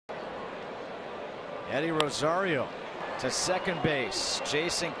Eddie Rosario to second base.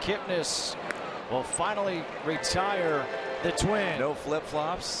 Jason Kipnis will finally retire the Twin. No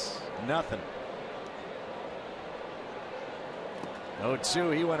flip-flops, nothing.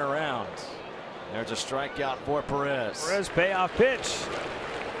 0-2, he went around. There's a strikeout for Perez. Perez payoff pitch.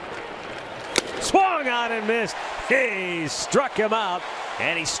 Swung on and missed. He struck him out,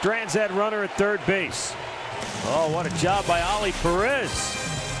 and he strands that runner at third base. Oh, what a job by Oli Perez.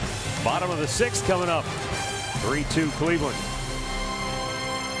 Bottom of the sixth coming up. 3-2 Cleveland.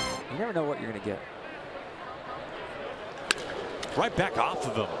 You never know what you're going to get. Right back off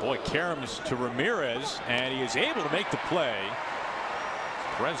of him. Boy, caroms to Ramirez, and he is able to make the play.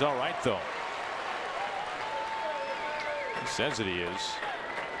 Perez all right, though. He says that he is.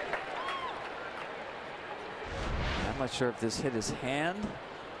 I'm not sure if this hit his hand.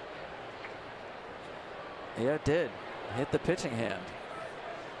 Yeah, it did. Hit the pitching hand.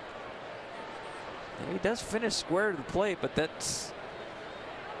 Yeah, he does finish square to the plate, but that's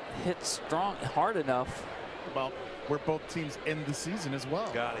hit strong, hard enough. Well, where both teams end the season as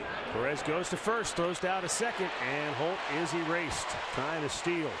well. Got it. Perez goes to first, throws down to second, and Holt is erased. Trying to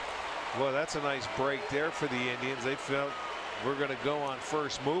steal. Well, that's a nice break there for the Indians. They felt we're going to go on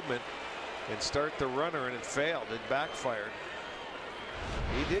first movement and start the runner, and it failed. It backfired.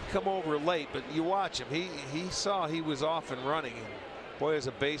 He did come over late, but you watch him. He saw he was off and running. And boy, as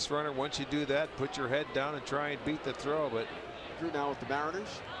a base runner, once you do that, put your head down and try and beat the throw. But Drew now with the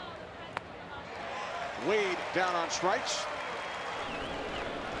Mariners. Wade down on strikes.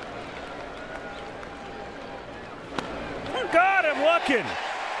 Got him looking.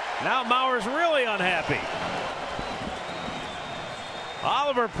 Now Mauer's really unhappy.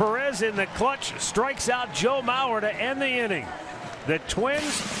 Oliver Perez in the clutch strikes out Joe Mauer to end the inning. The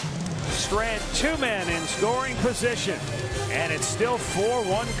Twins strand two men in scoring position, and it's still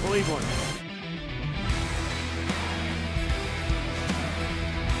 4-1 Cleveland.